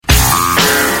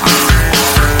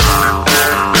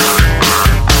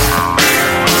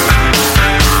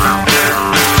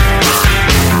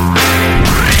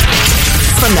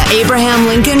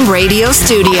radio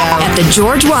studio at the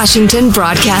George Washington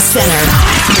Broadcast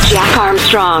Center. Jack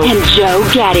Armstrong and Joe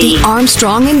Getty. The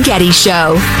Armstrong and Getty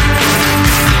Show.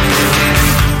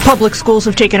 Public schools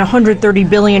have taken $130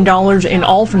 billion in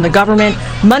all from the government,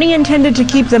 money intended to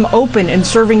keep them open and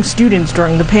serving students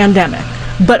during the pandemic.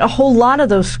 But a whole lot of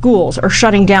those schools are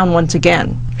shutting down once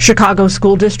again. Chicago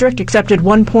School District accepted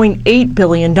 $1.8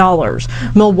 billion.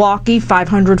 Milwaukee,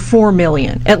 $504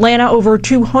 million. Atlanta, over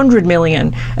 $200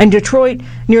 million. And Detroit,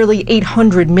 nearly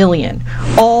 $800 million.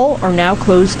 All are now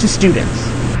closed to students.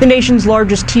 The nation's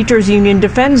largest teachers union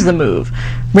defends the move.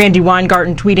 Randy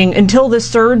Weingarten tweeting, "Until this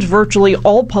surge, virtually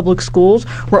all public schools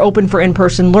were open for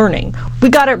in-person learning. We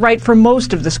got it right for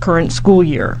most of this current school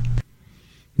year."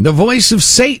 The voice of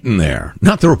Satan there.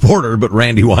 Not the reporter, but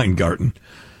Randy Weingarten.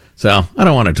 So, I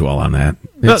don't want to dwell on that.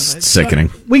 It's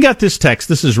sickening. We got this text.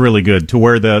 This is really good, to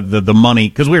where the money,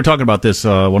 because we were talking about this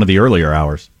one of the earlier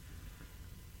hours.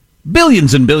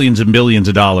 Billions and billions and billions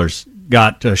of dollars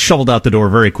got shoveled out the door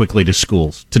very quickly to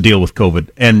schools to deal with COVID.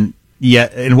 And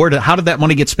yet, how did that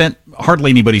money get spent? Hardly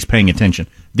anybody's paying attention.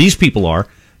 These people are.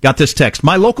 Got this text.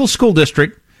 My local school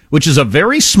district, which is a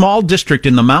very small district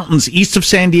in the mountains east of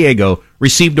San Diego,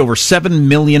 received over $7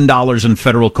 million in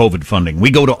federal COVID funding.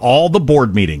 We go to all the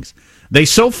board meetings. They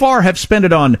so far have spent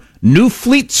it on new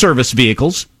fleet service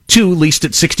vehicles, 2 leased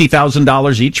at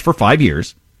 $60,000 each for 5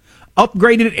 years.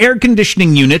 Upgraded air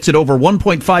conditioning units at over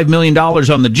 $1.5 million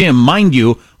on the gym. Mind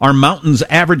you, our mountain's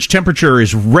average temperature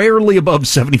is rarely above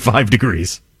 75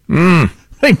 degrees.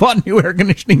 They bought new air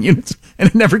conditioning units, and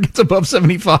it never gets above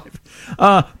 75.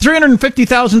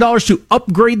 $350,000 to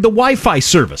upgrade the Wi-Fi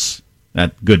service.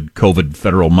 That good COVID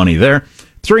federal money there.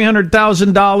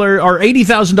 $300,000 or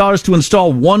 $80,000 to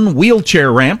install one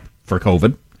wheelchair ramp for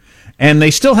COVID. And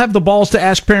they still have the balls to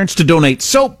ask parents to donate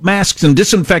soap, masks, and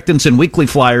disinfectants in weekly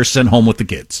flyers sent home with the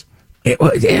kids. I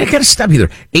got to stop you there.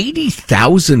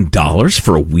 $80,000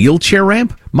 for a wheelchair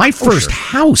ramp? My first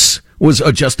house was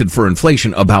adjusted for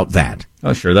inflation about that.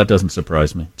 Oh, sure. That doesn't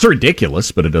surprise me. It's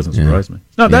ridiculous, but it doesn't surprise me.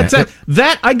 No,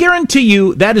 that I guarantee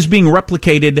you that is being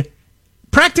replicated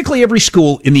practically every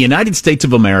school in the United States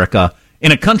of America,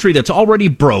 in a country that's already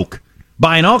broke,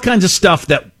 buying all kinds of stuff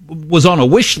that was on a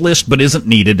wish list but isn't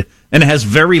needed and has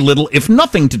very little, if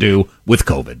nothing, to do with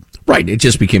COVID. Right, it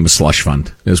just became a slush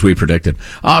fund, as we predicted.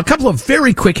 A couple of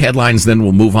very quick headlines, then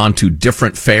we'll move on to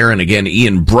different fare. And again,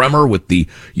 Ian Bremmer with the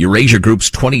Eurasia Group's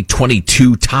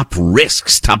 2022 top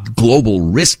global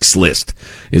risks list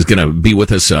is going to be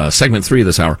with us, segment 3 of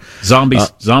this hour.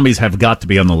 Zombies have got to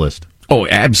be on the list. Oh,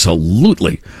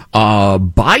 absolutely.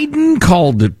 Biden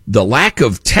called the lack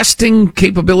of testing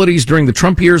capabilities during the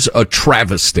Trump years a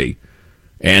travesty.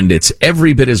 And it's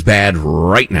every bit as bad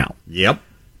right now. Yep.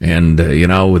 And,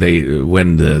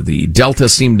 when the Delta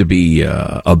seemed to be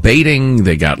abating,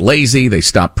 they got lazy, they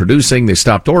stopped producing, they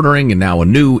stopped ordering, and now a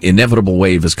new inevitable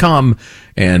wave has come.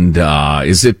 And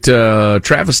is it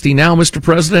travesty now, Mr.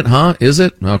 President? Huh? Is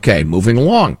it? Okay, moving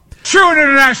along. True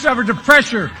international effort to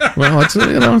pressure. Well, it's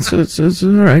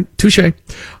all right. Touche.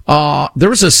 There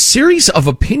was a series of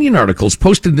opinion articles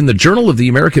posted in the Journal of the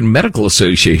American Medical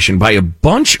Association by a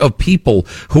bunch of people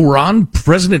who were on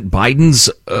President Biden's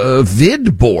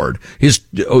VID board, his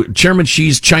Chairman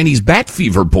Xi's Chinese bat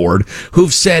fever board,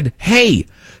 who've said, hey,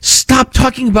 stop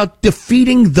talking about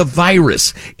defeating the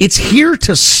virus. It's here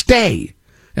to stay.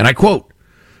 And I quote,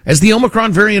 as the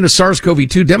Omicron variant of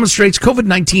SARS-CoV-2 demonstrates,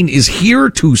 COVID-19 is here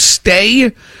to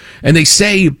stay. And they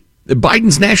say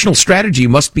Biden's national strategy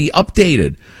must be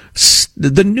updated.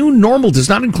 The new normal does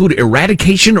not include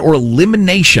eradication or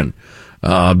elimination.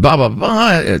 Neither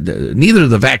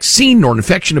the vaccine nor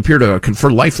infection appear to confer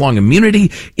lifelong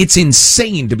immunity. It's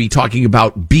insane to be talking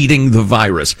about beating the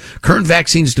virus. Current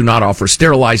vaccines do not offer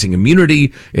sterilizing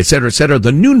immunity, et cetera, et cetera.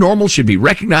 The new normal should be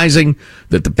recognizing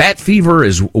that the bat fever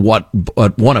is one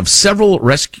of several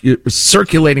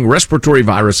circulating respiratory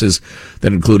viruses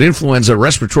that include influenza,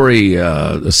 respiratory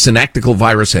syncytial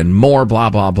virus, and more, blah,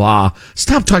 blah, blah.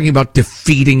 Stop talking about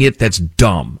defeating it. That's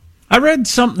dumb. I read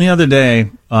something the other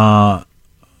day.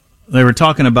 They were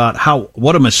talking about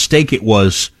what a mistake it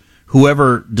was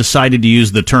whoever decided to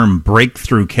use the term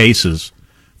breakthrough cases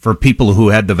for people who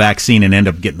had the vaccine and end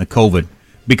up getting the COVID,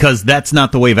 because that's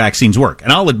not the way vaccines work.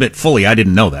 And I'll admit fully, I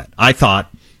didn't know that. I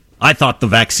thought the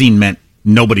vaccine meant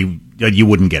you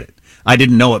wouldn't get it. I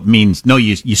didn't know it means, no,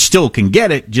 you still can get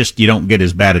it, just you don't get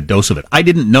as bad a dose of it. I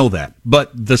didn't know that.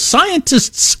 But the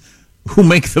scientists who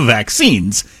make the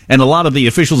vaccines and a lot of the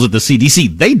officials at the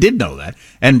CDC, they did know that.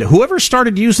 And whoever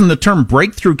started using the term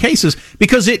breakthrough cases,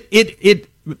 because it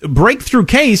breakthrough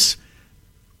case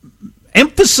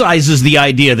emphasizes the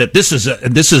idea that this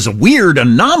is a weird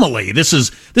anomaly. This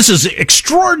is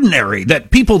extraordinary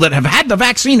that people that have had the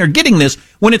vaccine are getting this,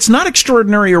 when it's not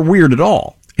extraordinary or weird at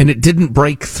all. And it didn't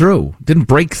break through.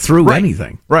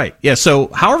 Anything. Right. Yeah. So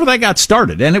however that got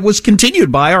started, and it was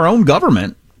continued by our own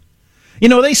government.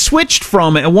 They switched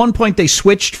from, at one point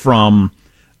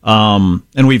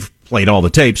and we've played all the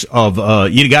tapes of,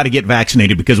 you got to get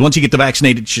vaccinated, because once you get the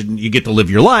vaccinated, you get to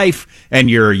live your life, and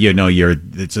you're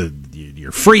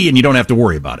free and you don't have to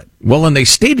worry about it. Well, and they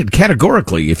stated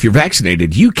categorically, if you're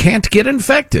vaccinated, you can't get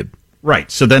infected.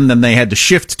 Right. So then they had to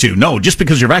shift to, no, just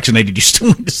because you're vaccinated, you still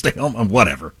need to stay home and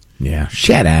whatever. Yeah,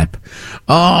 shut up.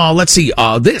 Let's see.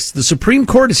 The Supreme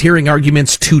Court is hearing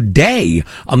arguments today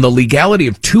on the legality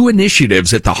of two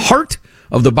initiatives at the heart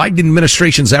of the Biden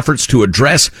administration's efforts to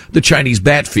address the Chinese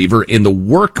bat fever in the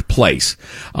workplace.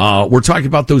 We're talking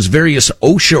about those various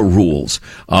OSHA rules.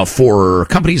 For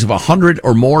companies of 100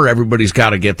 or more, everybody's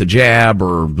got to get the jab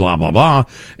or blah, blah, blah.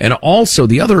 And also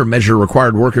the other measure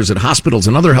required workers at hospitals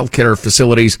and other healthcare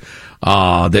facilities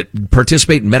that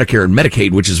participate in Medicare and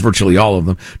Medicaid, which is virtually all of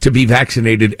them, to be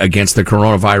vaccinated against the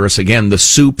coronavirus. Again, the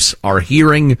soups are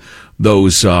hearing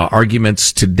those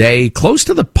arguments today, close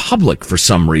to the public for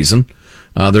some reason.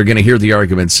 They're going to hear the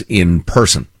arguments in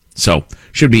person. So,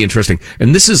 should be interesting.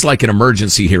 And this is like an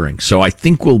emergency hearing. So I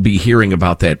think we'll be hearing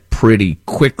about that pretty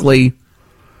quickly.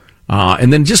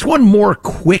 And then just one more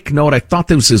quick note. I thought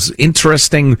this was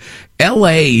interesting.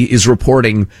 LA is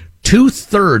reporting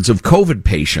 2/3 of COVID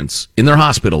patients in their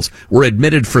hospitals were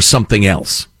admitted for something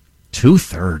else.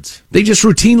 2/3. They just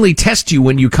routinely test you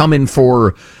when you come in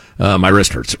for my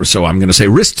wrist hurts, so I'm going to say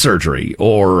wrist surgery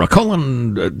or a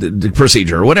colon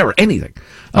procedure or whatever, anything.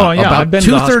 About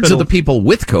 2/3 of the people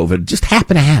with COVID just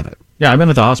happen to have it. Yeah, I've been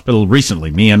at the hospital recently,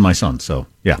 me and my son. So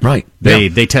yeah, right.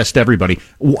 They test everybody.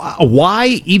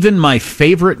 Why even my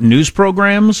favorite news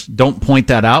programs don't point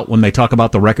that out when they talk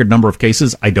about the record number of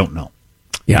cases, I don't know.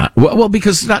 Yeah, well,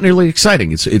 because it's not nearly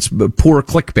exciting. It's poor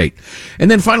clickbait. And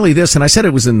then finally this, and I said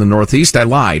it was in the Northeast. I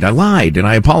lied, and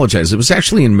I apologize. It was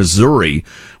actually in Missouri.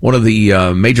 One of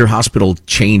the major hospital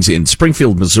chains in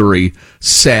Springfield, Missouri,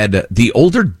 said the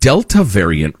older Delta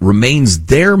variant remains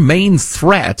their main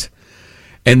threat,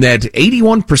 and that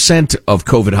 81% of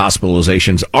COVID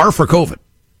hospitalizations are for COVID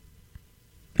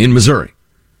in Missouri.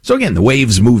 So again, the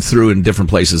waves move through in different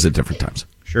places at different times.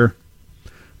 Sure.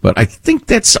 But I think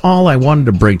that's all I wanted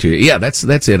to bring to you. Yeah, that's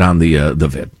it on the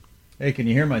vid. Hey, can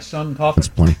you hear my son coughing? That's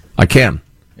plenty. I can.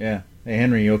 Yeah. Hey,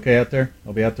 Henry, you okay out there?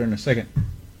 I'll be out there in a second,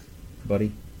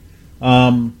 buddy.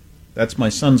 That's my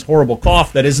son's horrible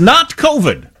cough. That is not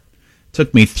COVID.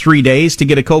 Took me 3 days to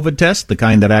get a COVID test, the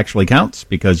kind that actually counts,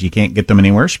 because you can't get them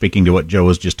anywhere. Speaking to what Joe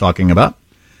was just talking about,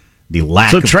 the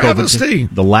lack of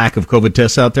COVID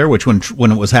tests out there, which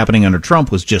when it was happening under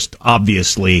Trump was just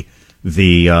obviously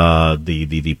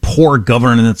the poor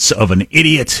governance of an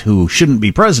idiot who shouldn't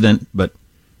be president, but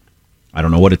I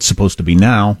don't know what it's supposed to be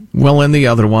now. Well, and the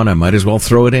other one, I might as well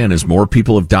throw it in, is more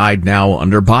people have died now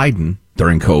under Biden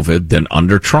during COVID than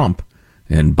under Trump.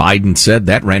 And Biden said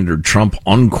that rendered Trump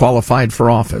unqualified for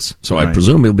office. So right. I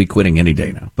presume he'll be quitting any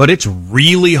day now. But it's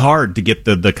really hard to get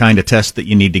the kind of test that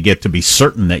you need to get to be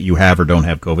certain that you have or don't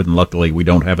have COVID. And luckily, we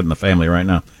don't have it in the family right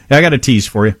now. Hey, I got a tease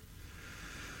for you.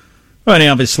 And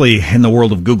obviously, in the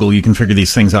world of Google, you can figure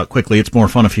these things out quickly. It's more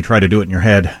fun if you try to do it in your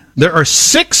head. There are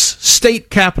 6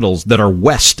 state capitals that are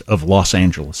west of Los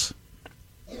Angeles.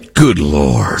 Good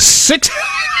Lord. 6...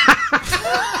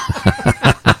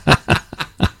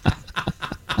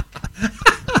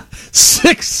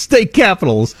 6 state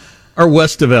capitals are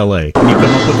west of L.A. Can you come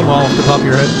up with them all off the top of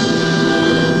your head?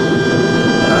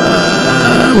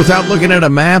 Without looking at a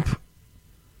map?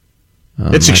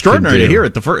 It's extraordinary to hear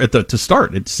to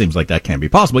start. It seems like that can't be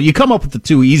possible. You come up with the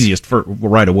 2 easiest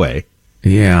right away.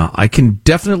 Yeah, I can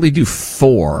definitely do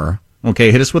 4.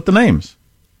 Okay, hit us with the names.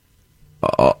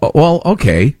 Well,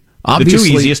 okay. Obviously,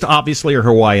 the 2 easiest, obviously, are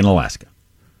Hawaii and Alaska.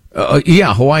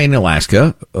 Yeah, Hawaii and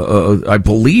Alaska. I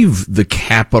believe the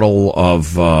capital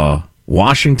of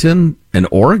Washington and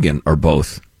Oregon are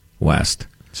both west.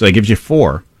 So that gives you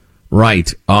 4.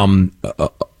 Right.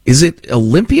 Is it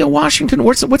Olympia, Washington?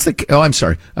 What's the? Oh, I'm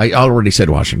sorry. I already said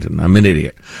Washington. I'm an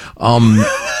idiot. You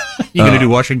going to do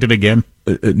Washington again?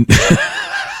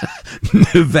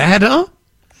 Nevada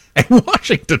and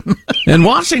Washington. And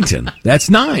Washington. That's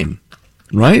 9.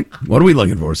 Right? What are we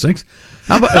looking for? 6?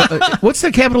 How about what's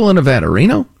the capital of Nevada?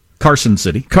 Reno? Carson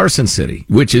City. Carson City,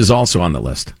 which is also on the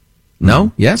list. No?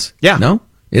 Mm-hmm. Yes? Yeah. No?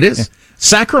 It is? Yeah.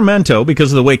 Sacramento,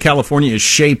 because of the way California is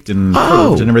shaped and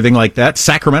curved and everything like that,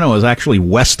 Sacramento is actually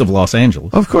west of Los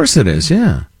Angeles. Of course it is,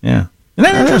 yeah. Yeah.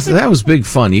 That was big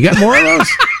fun. You got more of those?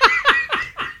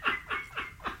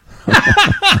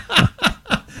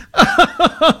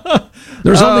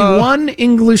 There's only one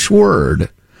English word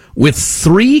with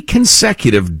 3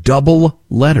 consecutive double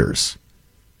letters.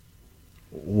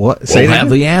 What? We'll have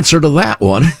the answer to that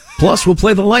one. Plus, we'll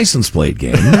play the license plate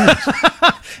game next.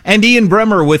 And Ian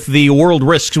Bremmer with the World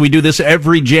Risks. We do this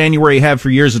every January, have for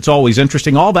years. It's always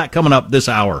interesting. All that coming up this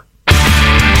hour.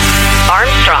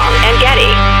 Armstrong and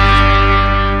Getty.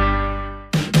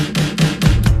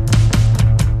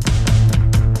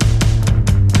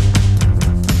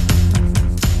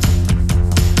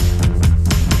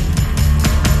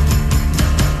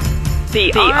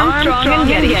 The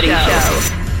Armstrong and Getty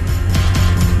Show.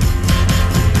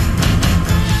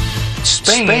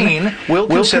 Spain will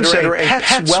consider a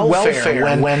pet's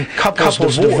welfare when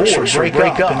couples divorce or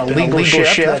break up in a legal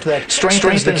shift that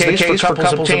strengthens the case for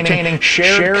couples obtaining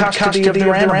shared custody of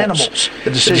their animals.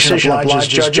 The decision obliges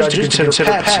judges to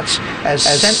consider pets as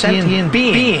sentient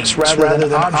beings rather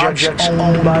than objects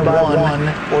owned by one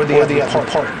or the other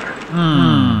partner.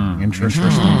 Interesting.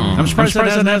 I'm surprised that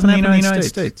hasn't happened in the United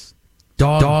States.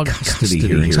 Dog custody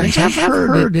hearings. I have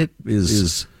heard it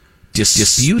is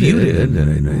disputed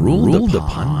and ruled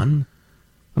upon.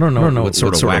 I don't know what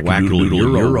sort of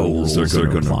wackadoodle rules they're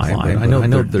going to apply, but I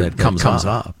know that it comes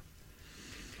up.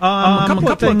 A couple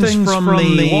of things from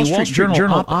the Wall Street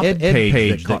Journal op-ed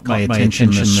page that caught my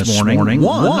attention this morning.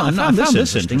 One, I found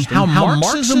this interesting, how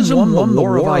Marxism won the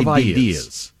war of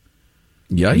ideas.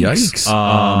 Yikes.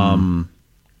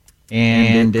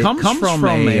 And it comes from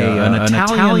an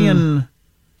Italian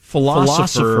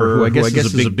philosopher who I guess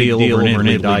is a big deal over in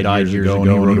Italy, died years ago,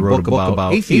 and he wrote a book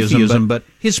about atheism. But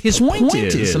his point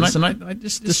is, and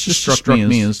this just struck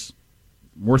me as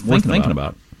worth thinking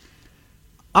about.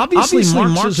 Obviously,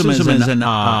 Marxism as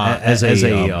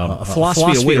a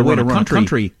philosophy, a way to run a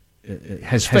country,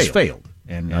 has failed.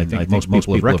 And I think most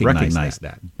people have recognized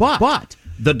that. But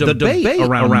the debate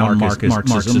around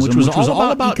Marxism, which was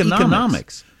all about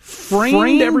economics,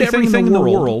 framed everything in the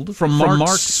world from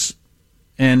Marx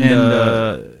and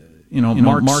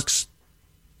Marx's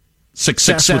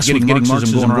success with getting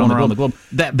Marxism going around the globe.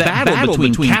 That battle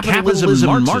between capitalism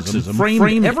and Marxism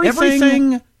framed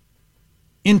everything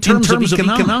in terms of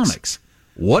economics.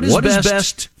 What is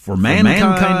best for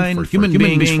mankind, for human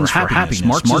beings, for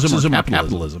happiness, Marxism or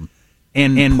capitalism,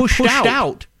 and pushed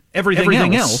out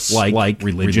everything else, like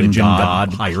religion,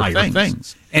 God, higher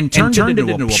things, and turned it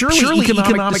into a purely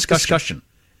economic discussion.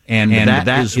 And that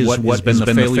is what has been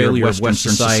the failure of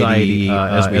Western society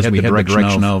as we head the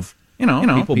direction of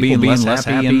people being less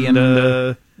happy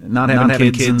and not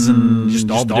having kids and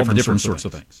just all the different sorts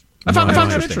of things. I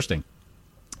found that interesting.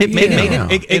 It made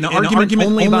an argument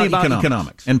only about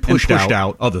economics and pushed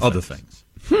out other things.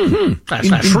 That's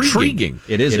intriguing.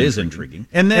 It is intriguing.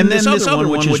 And then this other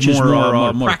one, which is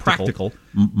more practical.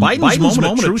 Biden's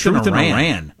moment of truth in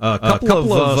Iran. A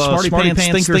couple of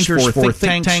smarty-pants thinkers for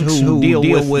think tanks who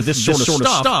deal with this sort of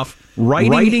stuff,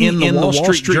 writing in the Wall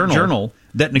Street Journal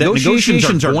that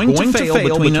negotiations are going to fail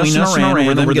between us and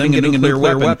Iran over them getting a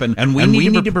nuclear weapon, and we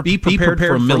need to be prepared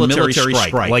for a military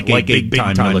strike, like a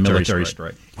big-time military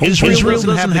strike. Israel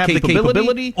doesn't have the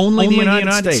capability. Only the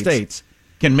United States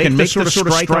can make this sort of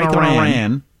strike on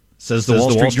Iran, says the Wall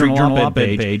Street Journal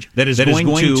op-ed page, that is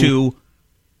going to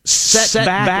set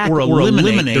back or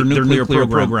eliminate their nuclear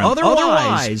program.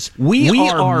 Otherwise, we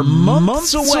are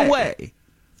months away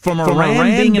from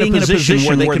Iran being in a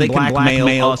position where they can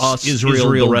blackmail us,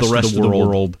 Israel, the rest of the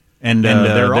world, and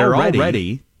they're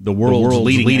already the world's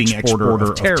leading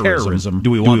exporter of terrorism. Do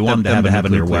we want them to have a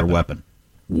nuclear weapon?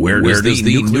 Where does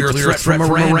the nuclear threat from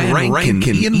Iran rank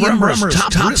in Ian Bremmer's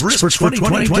top risks for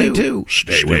 2022?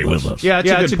 Stay with us. Yeah,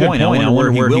 it's a good point. I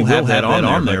wonder where he will have that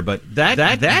on there. But that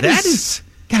is...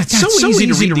 God, it's so easy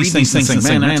to read these things and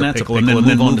say, man, that's a pickle, and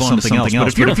then move on to something else.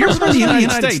 But if you're from the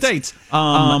United States,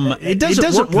 it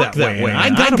doesn't work that way.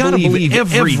 I gotta believe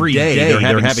every day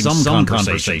they're having some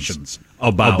conversations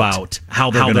about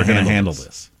how they're going to handle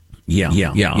this. Yeah.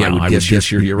 I would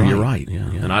guess you're right. Yeah.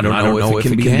 And I don't know if it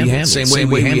can be handled. Same way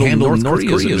we handle North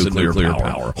Korea's nuclear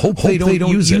power. Hope they don't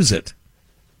use it.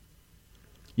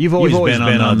 You've always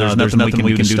been on there's nothing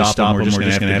we can do to stop them. We're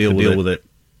just going to have to deal with it.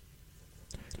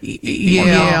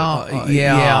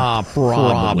 Yeah,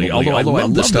 probably. Although I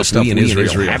love the stuff we in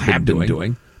Israel have been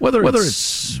doing. Whether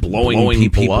it's blowing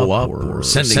people up or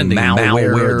sending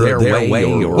malware their way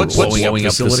or blowing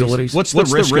up facilities. What's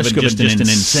the risk of just an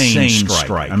insane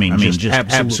strike? I mean, just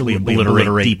absolutely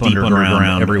obliterate deep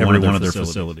underground every one of their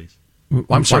facilities.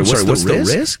 I'm sorry, what's the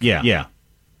risk? Yeah.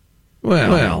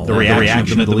 Well, the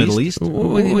reaction of the Middle East?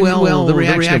 Well, the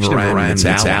reaction of Iran and its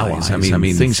allies. I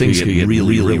mean, things could get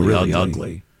really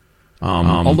ugly.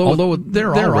 Although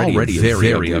they're already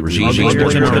very ugly.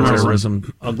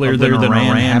 Terrorism, uglier than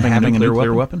Iran having a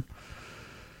nuclear weapon.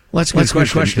 Let's get a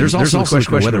question. There's also a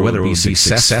question whether it would be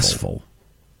successful.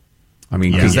 I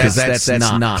mean, because that's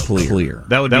not clear.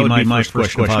 That would be my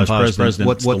first question as president.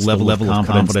 What's the level of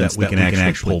confidence that we can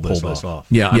actually pull this off?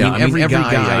 Yeah, I mean, every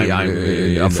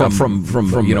guy from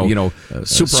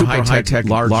super high tech,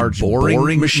 large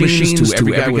boring machines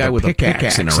to every guy with a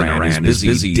pickaxe in Iran is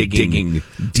busy digging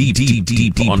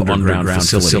deep underground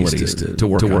facilities to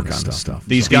work on this stuff.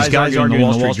 These guys are in the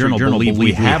Wall Street Journal believe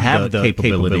we have the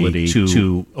capability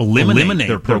to eliminate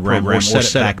their program or set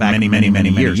it back many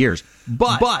years.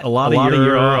 But a lot of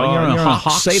your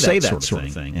hawks say that sort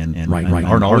of thing, and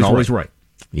aren't always right.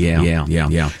 Yeah.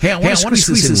 Hey, I want to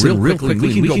squeeze this in real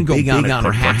quickly. We can go big on it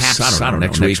perhaps, I don't know,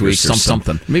 next week or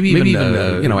something. Maybe even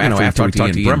after we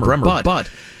talk to Ian Bremmer. But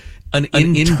an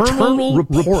internal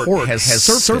report has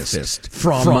surfaced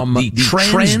from the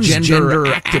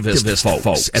transgender activist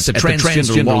folks at the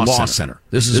Transgender Law Center.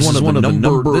 This is one of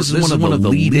the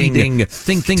leading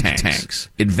think tanks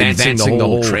advancing the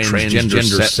whole transgender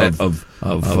set of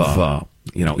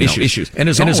issues. And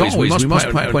as always, we must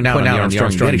point out on the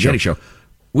Armstrong and Getty Show,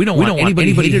 we don't want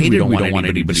anybody hated. We don't want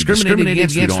anybody discriminated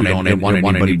against. We don't want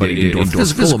anybody to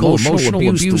physical, emotional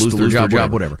abuse, to lose their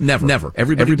job, whatever. Never.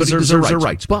 Everybody deserves their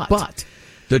rights. But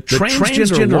the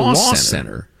Transgender Law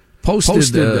Center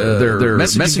posted their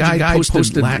message guide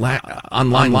posted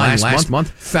online last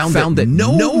month found that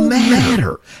no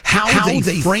matter how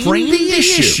they frame the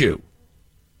issue,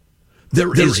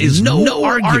 there is no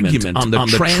argument on the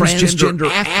transgender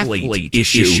athlete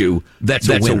issue that's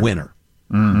a winner.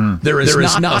 Mm-hmm. There is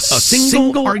not a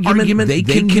single argument they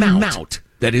can mount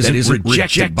that is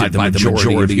rejected by the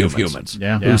majority of humans.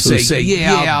 Who say,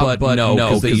 but no,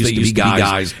 because they used to be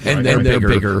guys, and then they're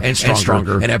bigger and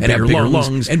stronger, and have bigger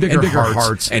lungs, and bigger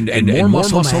hearts, and more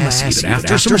muscle mass.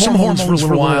 After some hormones for a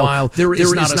little while, there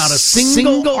is not a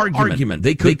single argument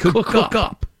they could cook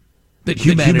up that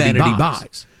humanity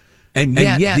buys. And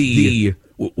yet the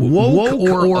woke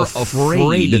or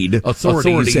afraid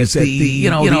authorities at the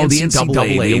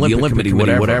NCAA, the Olympic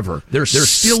Committee, whatever, they're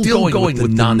still going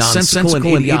with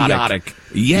nonsensical and idiotic,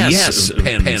 yes,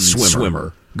 Penn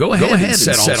swimmer. Go ahead and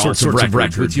set all sorts of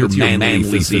records with your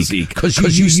manly physique, because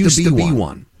you used to be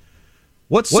one.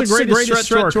 What's the greatest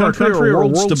threat to our country or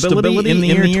world stability in the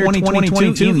year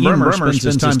 2022? Ian Bremmer spends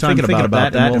his time thinking about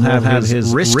that, and we'll have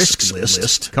his risks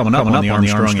list coming up on the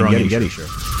Armstrong and Getty Show.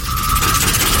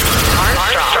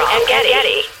 And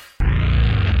Getty.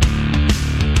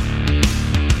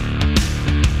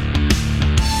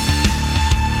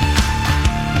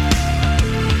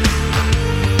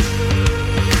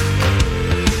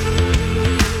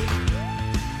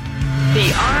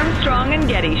 The Armstrong and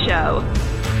Getty Show.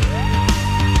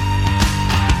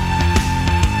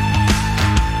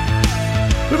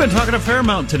 We've been talking a fair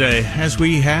amount today, as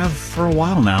we have for a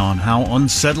while now, on how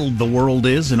unsettled the world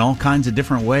is in all kinds of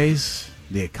different ways.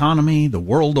 The economy, the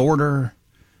world order,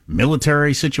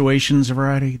 military situations, a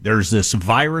variety. There's this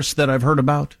virus that I've heard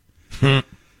about.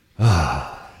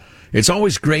 It's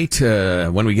always great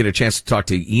when we get a chance to talk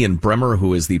to Ian Bremmer,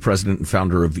 who is the president and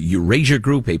founder of Eurasia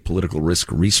Group, a political risk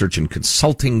research and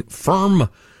consulting firm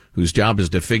whose job is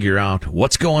to figure out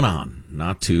what's going on,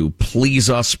 not to please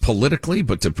us politically,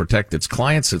 but to protect its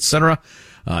clients, etc.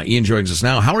 Ian joins us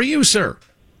now. How are you, sir?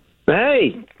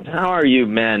 Hey, how are you,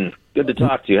 men? Good to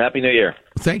talk to you. Happy New Year.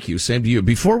 Thank you. Same to you.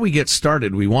 Before we get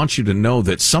started, we want you to know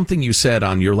that something you said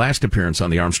on your last appearance on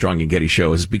the Armstrong and Getty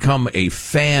Show has become a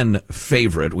fan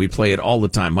favorite. We play it all the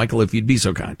time. Michael, if you'd be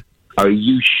so kind. Are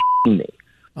you shitting me?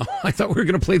 Oh, I thought we were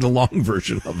going to play the long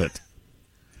version of it.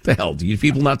 The hell? Do you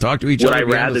people not talk to each other?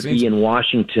 Would I rather be in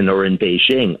Washington or in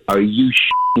Beijing? Are you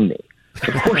shitting me?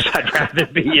 Of course, I'd rather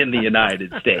be in the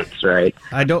United States, right?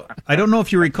 I don't know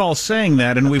if you recall saying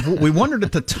that, and we wondered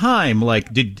at the time, like,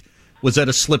 was that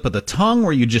a slip of the tongue?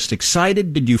 Were you just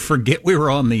excited? Did you forget we were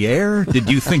on the air? Did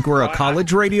you think we're a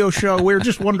college radio show? We were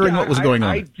just wondering what was going on.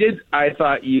 I did. I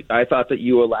thought that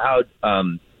you allowed,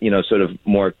 sort of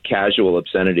more casual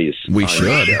obscenities. We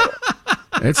should.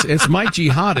 It's my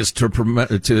jihad is to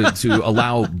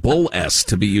allow bull s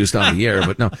to be used on the air,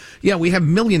 but no, yeah, we have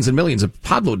millions and millions of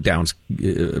podcast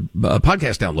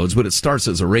downloads, but it starts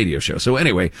as a radio show. So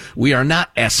anyway, we are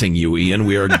not s-ing you, Ian.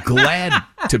 We are glad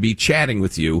to be chatting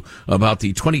with you about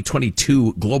the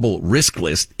 2022 global risk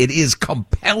list. It is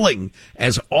compelling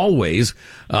as always.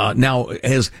 Now,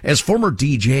 as former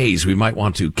DJs, we might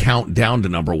want to count down to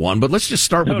number one, but let's just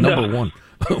start with number one.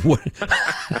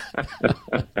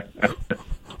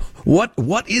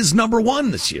 What is number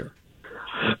one this year?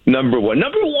 Number one.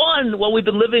 Well, we've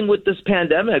been living with this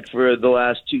pandemic for the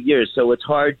last 2 years, so it's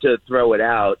hard to throw it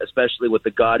out, especially with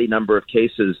the gaudy number of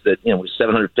cases that, was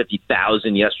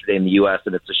 750,000 yesterday in the U.S.,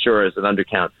 and it's sure as an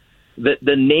undercount.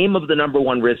 The name of the number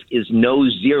one risk is no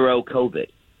zero COVID.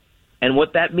 And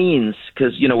what that means,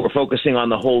 because, we're focusing on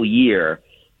the whole year,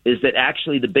 is that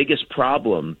actually the biggest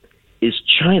problem is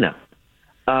China.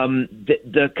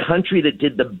 The country that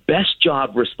did the best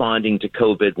job responding to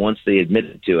COVID once they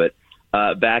admitted to it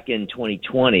back in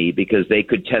 2020, because they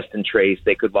could test and trace,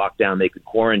 they could lock down, they could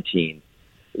quarantine,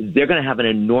 they're going to have an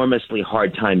enormously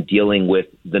hard time dealing with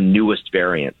the newest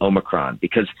variant, Omicron,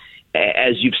 because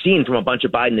as you've seen from a bunch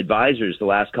of Biden advisors the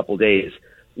last couple of days,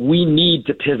 we need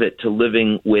to pivot to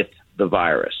living with the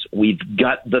virus. We've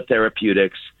got the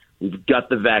therapeutics, we've got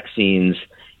the vaccines,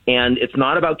 and it's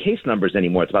not about case numbers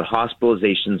anymore. It's about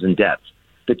hospitalizations and deaths.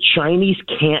 The Chinese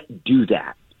can't do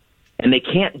that. And they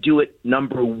can't do it,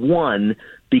 number one,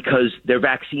 because their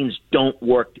vaccines don't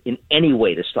work in any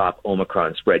way to stop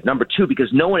Omicron spread. Number two,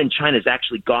 because no one in China has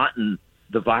actually gotten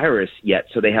the virus yet,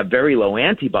 so they have very low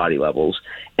antibody levels,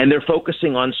 and they're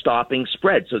focusing on stopping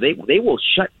spread. So they will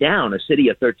shut down a city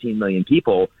of 13 million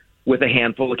people with a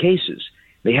handful of cases.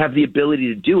 They have the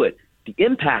ability to do it. The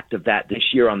impact of that this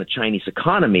year on the Chinese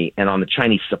economy and on the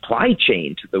Chinese supply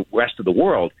chain to the rest of the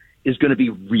world is going to be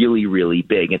really, really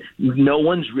big. And no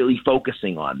one's really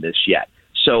focusing on this yet.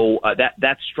 So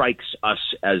that strikes us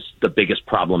as the biggest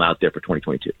problem out there for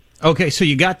 2022. Okay, so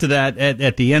you got to that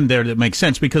at the end there. That makes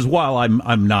sense, because while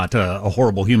I'm not a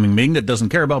horrible human being that doesn't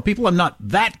care about people, I'm not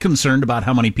that concerned about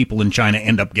how many people in China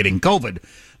end up getting COVID.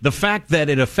 The fact that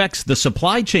it affects the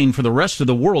supply chain for the rest of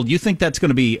the world, you think that's going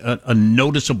to be a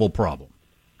noticeable problem?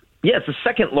 Yeah, it's the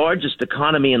second largest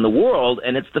economy in the world,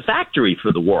 and it's the factory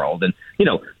for the world. And,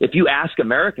 if you ask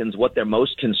Americans what they're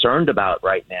most concerned about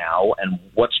right now and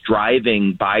what's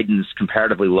driving Biden's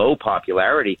comparatively low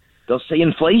popularity, they'll say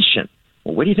inflation.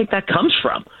 Well, where do you think that comes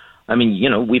from? I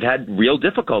mean, we've had real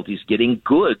difficulties getting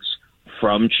goods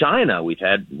from China. We've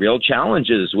had real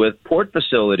challenges with port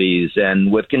facilities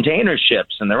and with container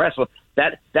ships and the rest. Well,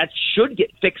 that should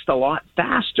get fixed a lot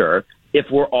faster if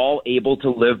we're all able to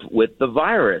live with the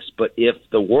virus. But if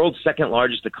the world's second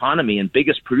largest economy and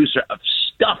biggest producer of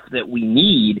stuff that we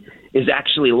need is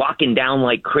actually locking down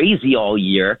like crazy all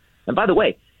year, and by the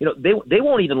way, they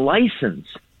won't even license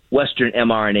Western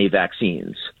mRNA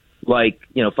vaccines like,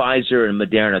 Pfizer and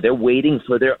Moderna. They're waiting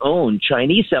for their own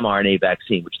Chinese mRNA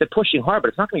vaccine, which they're pushing hard, but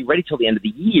it's not going to be ready till the end of the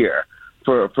year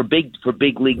for big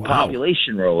league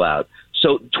population rollout.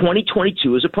 So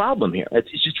 2022 is a problem here. It's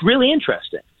just really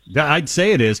interesting. I'd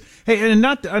say it is. Hey, and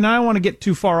I don't want to get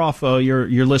too far off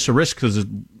your list of risks, because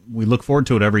we look forward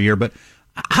to it every year, but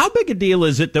how big a deal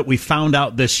is it that we found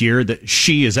out this year that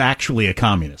Xi is actually a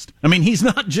communist? I mean, he's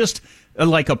not just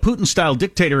like a Putin-style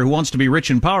dictator who wants to be rich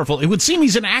and powerful. It would seem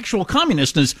he's an actual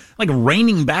communist and is like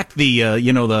reining back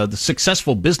the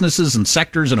successful businesses and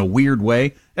sectors in a weird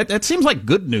way. That seems like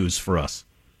good news for us.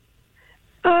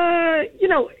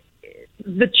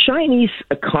 The Chinese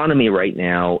economy right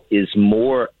now is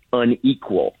more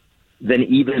unequal than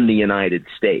even the United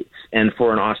States. And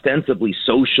for an ostensibly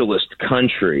socialist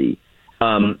country,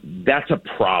 that's a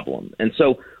problem. And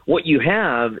so what you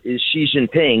have is Xi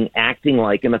Jinping acting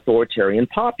like an authoritarian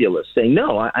populist, saying,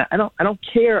 no, I don't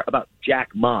care about Jack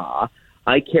Ma.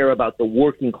 I care about the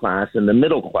working class and the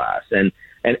middle class. And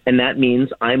that means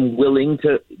I'm willing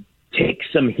to take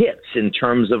some hits in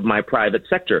terms of my private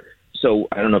sector. So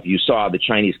I don't know if you saw, the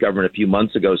Chinese government a few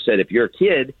months ago said if you're a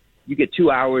kid, you get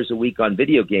 2 hours a week on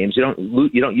video games. You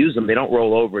don't use them. They don't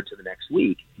roll over to the next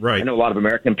week. Right. I know a lot of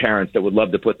American parents that would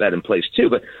love to put that in place too.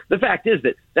 But the fact is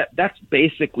that's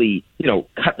basically,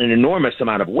 cutting an enormous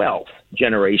amount of wealth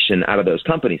generation out of those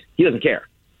companies. He doesn't care.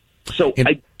 So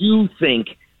I do think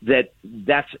that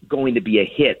that's going to be a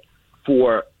hit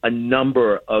for a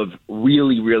number of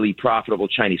really, really profitable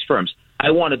Chinese firms. I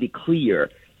want to be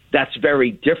clear. That's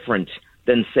very different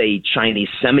than, say, Chinese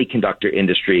semiconductor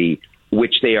industry,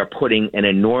 which they are putting an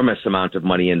enormous amount of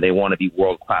money in. They want to be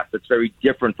world-class. That's very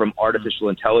different from artificial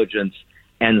intelligence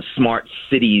and smart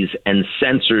cities and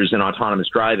sensors and autonomous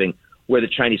driving, where the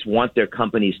Chinese want their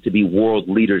companies to be world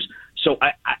leaders. So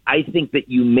I think that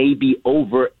you may be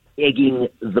over-egging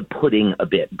the pudding a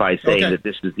bit by saying that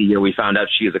this is the year we found out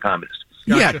she is a communist.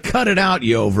 Yeah, cut it out,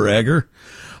 you over-egger.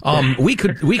 We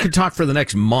could talk for the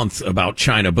next month about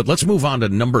China, but let's move on to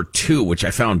number 2, which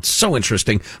I found so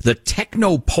interesting. The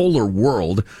technopolar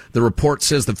world. The report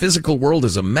says the physical world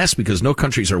is a mess because no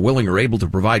countries are willing or able to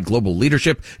provide global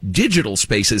leadership. Digital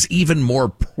space is even more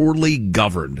poorly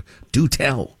governed. Do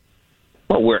tell.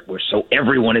 well,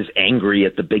 everyone is angry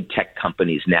at the big tech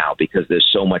companies now because there's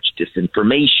so much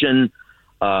disinformation,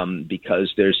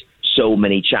 because there's so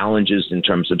many challenges in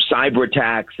terms of cyber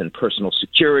attacks and personal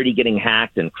security getting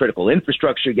hacked and critical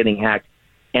infrastructure getting hacked.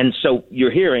 And so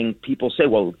you're hearing people say,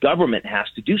 well, government has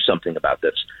to do something about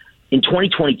this. In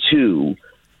 2022,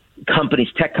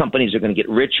 tech companies are going to get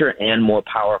richer and more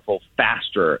powerful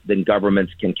faster than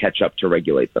governments can catch up to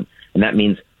regulate them. And that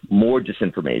means more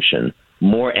disinformation,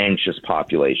 more anxious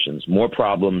populations, more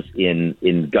problems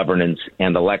in governance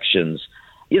and elections.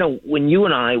 You know, when you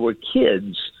and I were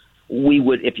kids, we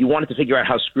would, if you wanted to figure out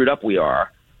how screwed up we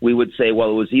are, we would say,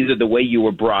 well, it was either the way you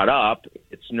were brought up,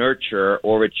 it's nurture,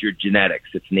 or it's your genetics,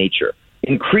 it's nature.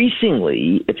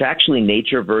 Increasingly, it's actually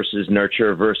nature versus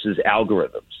nurture versus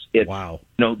algorithms. It's, wow.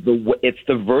 It's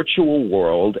the virtual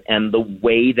world and the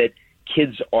way that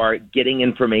kids are getting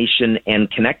information and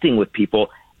connecting with people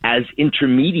as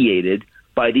intermediated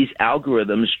by these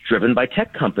algorithms driven by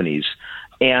tech companies.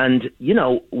 And,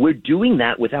 we're doing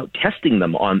that without testing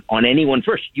them on anyone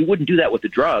first. You wouldn't do that with a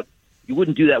drug. You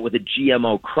wouldn't do that with a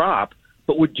GMO crop.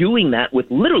 But we're doing that with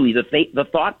literally the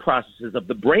thought processes of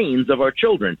the brains of our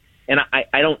children. And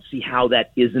I don't see how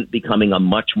that isn't becoming a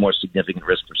much more significant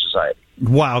risk for society.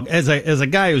 Wow. As a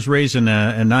guy who's raising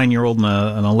a 9-year-old and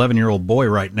an 11-year-old boy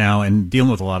right now and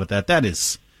dealing with a lot of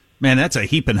that's a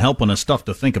heap and helping us stuff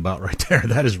to think about right there.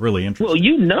 That is really interesting. Well,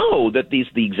 you know that the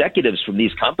executives from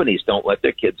these companies don't let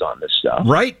their kids on this stuff.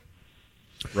 Right.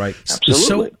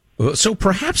 Absolutely. So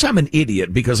perhaps I'm an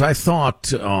idiot because I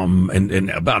thought,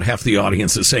 and about half the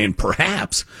audience is saying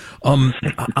perhaps,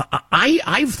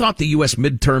 I've thought the U.S.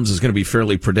 midterms is going to be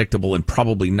fairly predictable and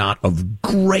probably not of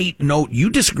great note. You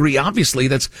disagree. Obviously,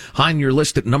 that's high on your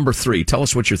list at number 3. Tell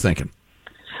us what you're thinking.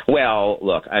 Well,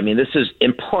 look, I mean, this is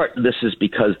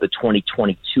because the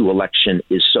 2022 election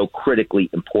is so critically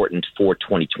important for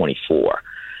 2024.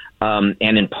 And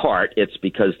in part, it's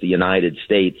because the United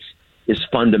States is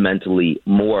fundamentally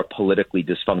more politically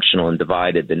dysfunctional and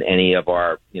divided than any of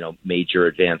our, major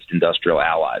advanced industrial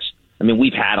allies. I mean,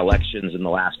 we've had elections in the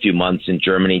last few months in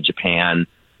Germany, Japan,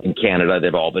 and Canada.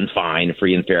 They've all been fine,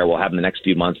 free and fair. We'll have them the next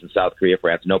few months in South Korea,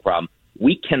 France, no problem.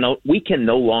 We can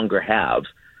no longer have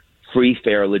free,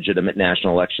 fair, legitimate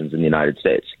national elections in the United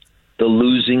States. The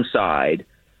losing side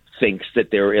thinks that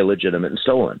they're illegitimate and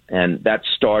stolen. And that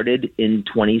started in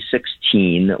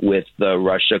 2016 with the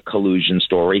Russia collusion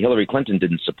story. Hillary Clinton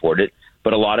didn't support it,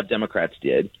 but a lot of Democrats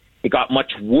did. It got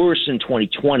much worse in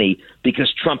 2020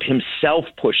 because Trump himself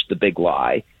pushed the big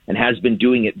lie and has been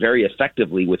doing it very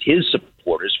effectively with his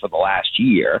supporters for the last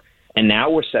year. And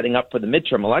now we're setting up for the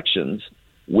midterm elections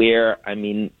where,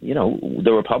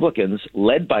 the Republicans,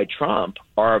 led by Trump,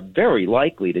 are very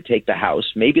likely to take the House,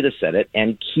 maybe the Senate,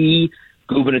 and key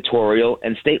gubernatorial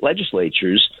and state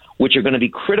legislatures, which are going to be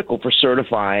critical for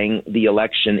certifying the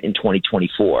election in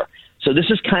 2024. So this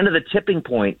is kind of the tipping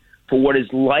point for what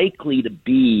is likely to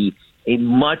be a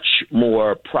much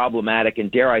more problematic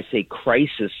and, dare I say,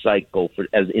 crisis cycle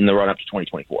as in the run-up to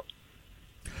 2024.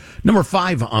 Number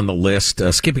 5 on the list,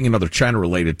 skipping another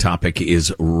China-related topic,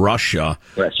 is Russia.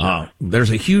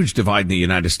 There's a huge divide in the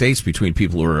United States between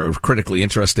people who are critically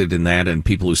interested in that and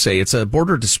people who say it's a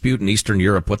border dispute in Eastern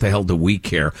Europe. What the hell do we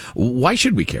care? Why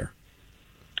should we care?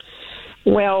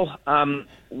 Well,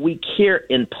 we care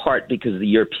in part because the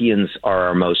Europeans are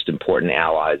our most important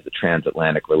allies. The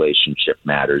transatlantic relationship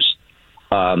matters.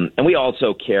 And we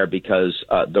also care because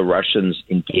the Russians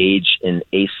engage in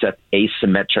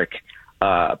asymmetric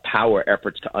power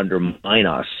efforts to undermine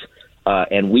us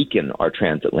and weaken our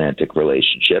transatlantic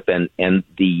relationship. And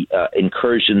the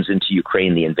incursions into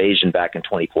Ukraine, the invasion back in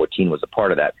 2014 was a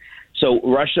part of that. So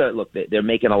Russia, look, they're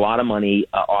making a lot of money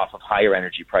off of higher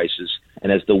energy prices.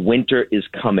 And as the winter is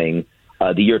coming,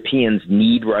 the Europeans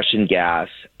need Russian gas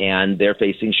and they're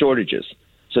facing shortages.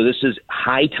 So this is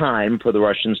high time for the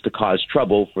Russians to cause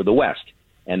trouble for the West.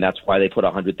 And that's why they put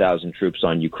 100,000 troops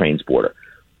on Ukraine's border.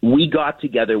 We got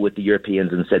together with the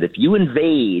Europeans and said, if you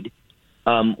invade,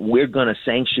 we're going to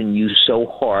sanction you so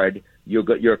hard,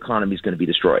 your economy is going to be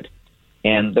destroyed.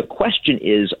 And the question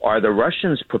is, are the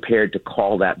Russians prepared to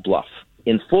call that bluff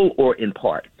in full or in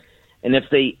part? And if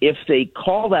they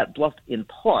call that bluff in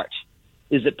part,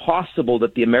 is it possible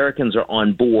that the Americans are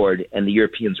on board and the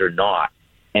Europeans are not,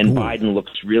 and Biden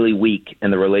looks really weak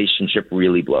and the relationship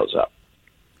really blows up?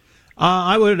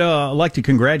 I would like to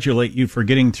congratulate you for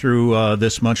getting through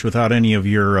this much without any of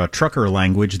your trucker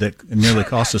language that nearly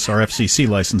cost us our FCC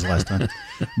license last time.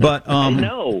 But I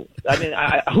know. I mean,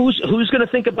 who's going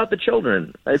to think about the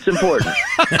children? It's important.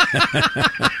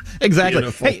 Exactly.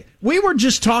 Beautiful. Hey, we were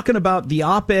just talking about the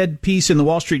op-ed piece in the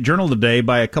Wall Street Journal today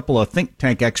by a couple of think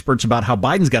tank experts about how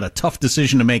Biden's got a tough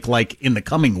decision to make, like in the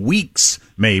coming weeks,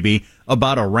 maybe,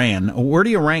 about Iran. Where do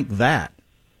you rank that?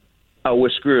 Oh, we're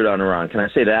screwed on Iran. Can I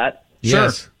say that?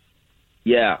 Yes.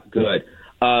 Yeah, good.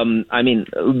 I mean,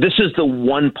 this is the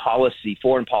one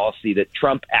foreign policy that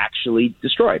Trump actually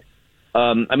destroyed.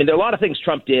 I mean, there are a lot of things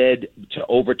Trump did to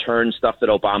overturn stuff that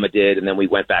Obama did, and then we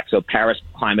went back. So Paris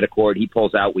Climate Accord, he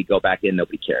pulls out, we go back in,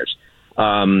 nobody cares.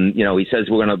 He says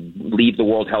we're going to leave the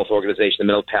World Health Organization in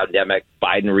the middle of the pandemic.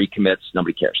 Biden recommits,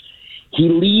 nobody cares. He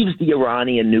leaves the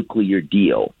Iranian nuclear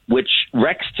deal, which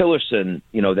Rex Tillerson,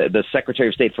 the Secretary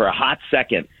of State, for a hot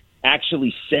second,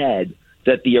 actually said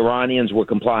that the Iranians were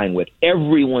complying with.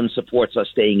 Everyone supports us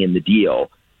staying in the deal.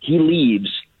 He leaves.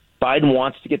 Biden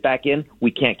wants to get back in.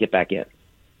 We can't get back in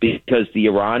because the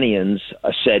Iranians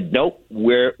said, nope,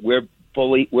 we're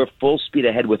full speed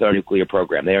ahead with our nuclear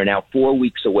program. They are now 4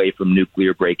 weeks away from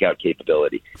nuclear breakout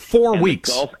capability. 4 weeks.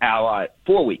 Gulf ally,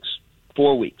 4 weeks.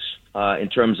 4 weeks in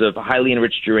terms of highly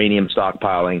enriched uranium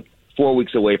stockpiling. 4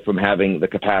 weeks away from having the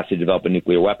capacity to develop a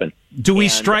nuclear weapon. Do we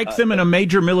strike them in a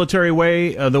major military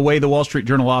way, the way the Wall Street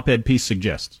Journal op-ed piece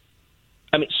suggests?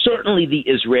 I mean, certainly the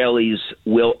Israelis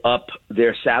will up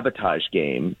their sabotage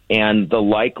game, and the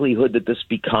likelihood that this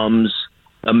becomes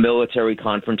a military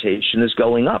confrontation is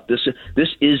going up. This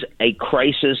is a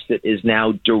crisis that is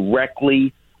now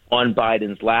directly on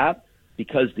Biden's lap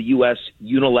because the U.S.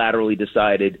 unilaterally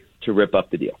decided to rip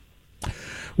up the deal.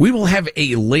 We will have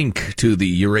a link to the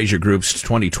Eurasia Group's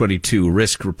 2022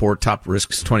 risk report, top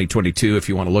risks 2022, if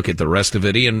you want to look at the rest of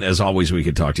it. Ian, as always, we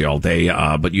could talk to you all day,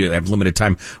 but you have limited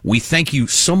time. We thank you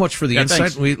so much for the insight.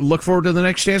 Thanks. We look forward to the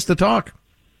next chance to talk.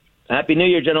 Happy New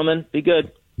Year, gentlemen. Be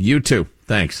good. You too.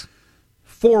 Thanks.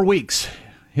 4 weeks,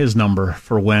 his number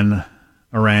for when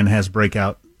Iran has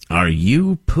breakout. Are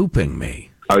you pooping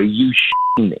me? Are you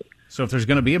shitting me? So if there's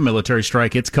going to be a military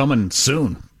strike, it's coming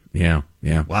soon. Yeah.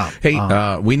 Wow. Hey,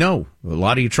 we know a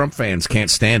lot of you Trump fans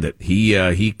can't stand it.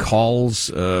 He calls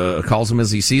him as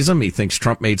he sees him. He thinks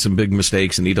Trump made some big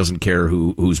mistakes, and he doesn't care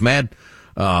who's mad.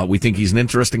 We think he's an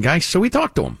interesting guy, so we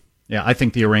talked to him. Yeah, I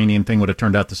think the Iranian thing would have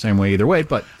turned out the same way either way,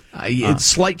 but it's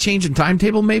slight change in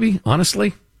timetable, maybe.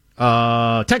 Honestly,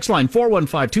 text line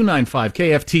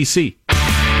 415-295-KFTC.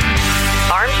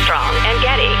 Armstrong and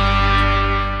Getty.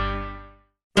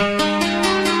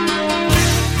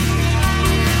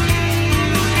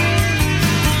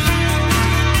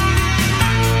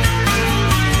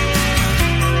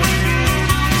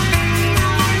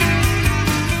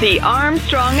 The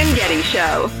Armstrong and Getty Show.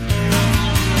 I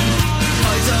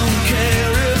don't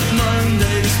care if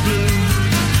Monday's blue,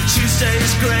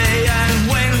 Tuesday's grey,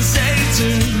 and Wednesday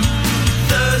too.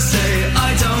 Thursday,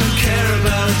 I don't care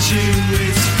about you.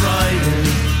 It's Friday,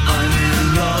 I'm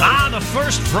in love. The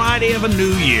first Friday of a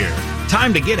new year.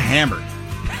 Time to get hammered.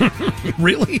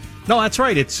 really? No, that's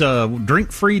right. It's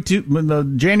drink-free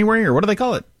January, or what do they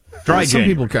call it? Dry Some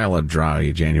January. people call it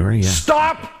dry January, yeah.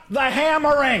 Stop the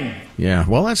hammering! Yeah,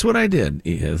 well, that's what I did.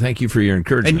 Thank you for your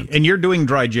encouragement. And you're doing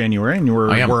dry January, and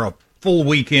we're a full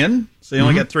week in, so you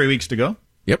only got 3 weeks to go.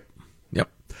 Yep.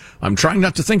 I'm trying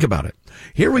not to think about it.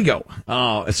 Here we go.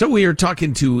 So we are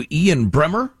talking to Ian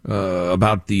Bremmer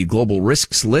about the global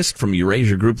risks list from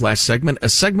Eurasia Group last segment, a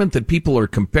segment that people are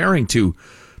comparing to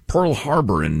Pearl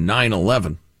Harbor and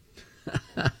 9/11.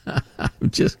 I'm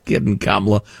just kidding,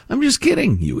 Kamala. I'm just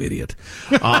kidding, you idiot.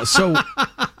 So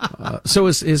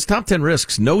his top 10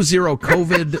 risks: no zero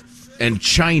COVID and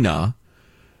China,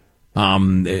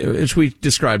 which we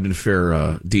described in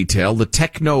fair detail. The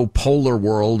techno-polar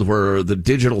world where the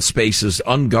digital space is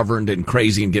ungoverned and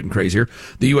crazy and getting crazier.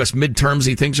 The U.S. midterms,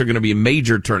 he thinks, are going to be a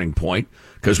major turning point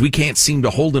because we can't seem to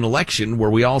hold an election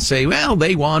where we all say, well,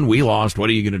 they won, we lost.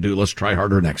 What are you going to do? Let's try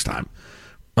harder next time.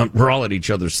 We're all at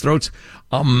each other's throats.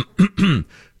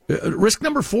 Risk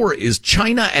number 4 is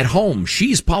China at home.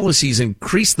 Xi's policies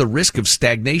increase the risk of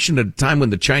stagnation at a time when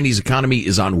the Chinese economy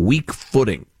is on weak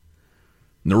footing.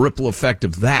 And the ripple effect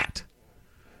of that.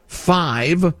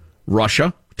 5,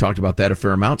 Russia. We talked about that a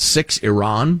fair amount. 6,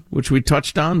 Iran, which we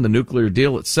touched on, the nuclear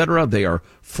deal, etc. They are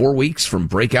 4 weeks from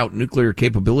breakout nuclear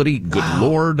capability. Good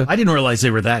Lord. I didn't realize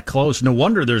they were that close. No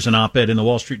wonder there's an op-ed in the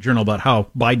Wall Street Journal about how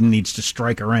Biden needs to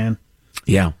strike Iran.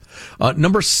 Yeah.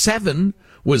 Number 7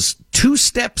 was 2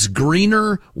 steps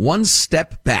greener, 1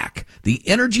 step back. The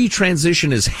energy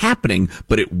transition is happening,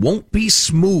 but it won't be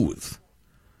smooth.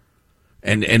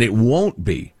 And it won't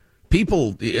be.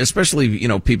 people, especially,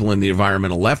 people in the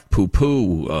environmental left,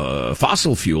 poo-poo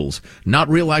fossil fuels, not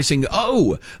realizing,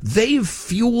 they've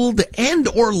fueled and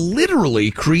or literally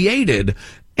created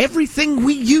everything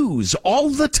we use all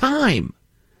the time.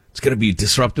 It's going to be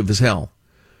disruptive as hell.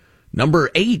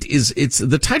 Number 8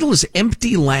 the title is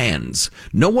Empty Lands.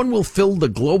 No one will fill the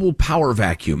global power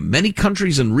vacuum. Many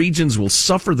countries and regions will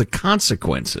suffer the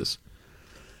consequences.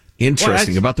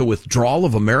 Interesting, about the withdrawal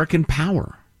of American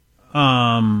power.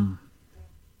 Yeah,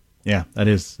 that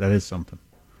is something.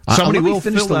 Somebody will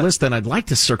finish the list, then I'd like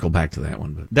to circle back to that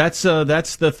one. But that's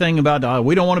the thing about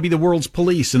we don't want to be the world's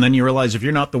police, and then you realize if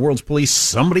you're not the world's police,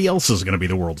 somebody else is going to be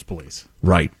the world's police.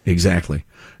 Right, exactly.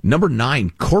 Number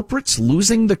 9, corporates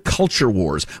losing the culture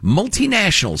wars.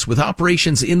 Multinationals with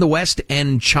operations in the West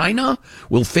and China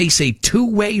will face a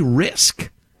two-way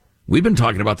risk. We've been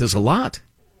talking about this a lot.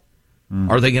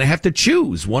 Are they going to have to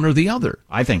choose one or the other?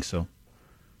 I think so.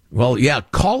 Well, yeah,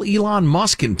 call Elon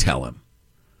Musk and tell him.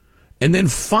 And then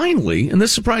finally, and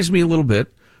this surprised me a little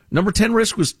bit, number 10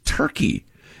 risk was Turkey.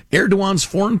 Erdogan's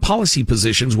foreign policy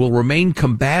positions will remain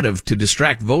combative to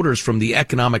distract voters from the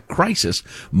economic crisis.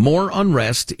 More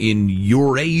unrest in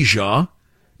Eurasia,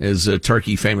 as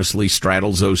Turkey famously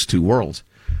straddles those two worlds.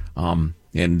 And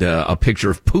a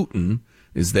picture of Putin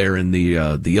is there in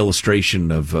the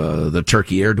illustration of the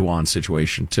Turkey-Erdogan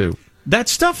situation, too. That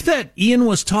stuff that Ian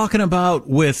was talking about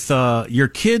with your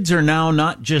kids are now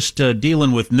not just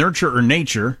dealing with nurture or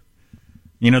nature,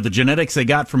 the genetics they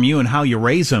got from you and how you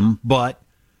raise them, but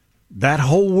that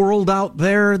whole world out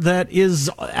there that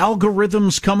is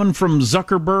algorithms coming from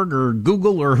Zuckerberg or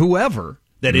Google or whoever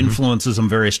that influences them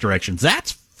various directions.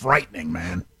 That's frightening,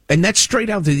 man. And that's straight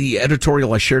out of the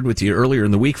editorial I shared with you earlier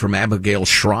in the week from Abigail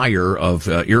Schreier of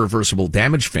Irreversible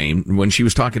Damage fame. When she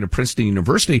was talking to Princeton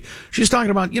University, she was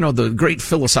talking about, the great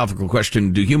philosophical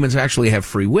question, do humans actually have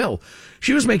free will?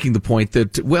 She was making the point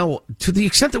that, well, to the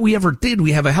extent that we ever did,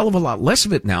 we have a hell of a lot less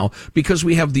of it now because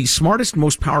we have the smartest,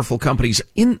 most powerful companies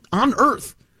on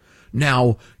Earth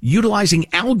now utilizing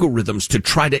algorithms to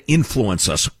try to influence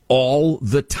us all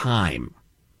the time.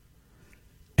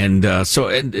 And so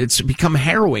it's become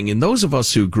harrowing. And those of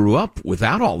us who grew up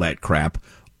without all that crap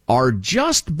are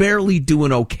just barely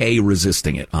doing okay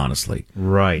resisting it, honestly.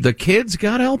 Right. The kids,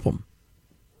 God help them.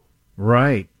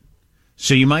 Right.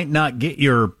 So you might not get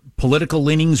your political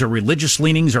leanings or religious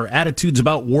leanings or attitudes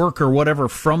about work or whatever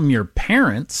from your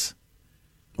parents.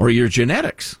 Or your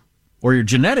genetics.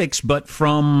 But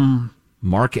from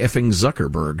Mark effing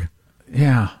Zuckerberg.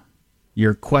 Yeah.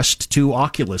 Your Quest 2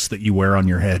 Oculus that you wear on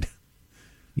your head.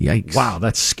 Yikes. Wow,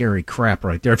 that's scary crap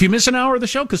right there. If you miss an hour of the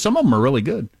show, because some of them are really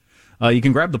good, you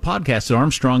can grab the podcast at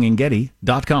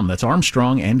armstrongandgetty.com. That's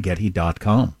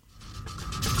armstrongandgetty.com.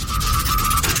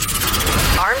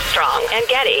 Armstrong and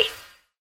Getty.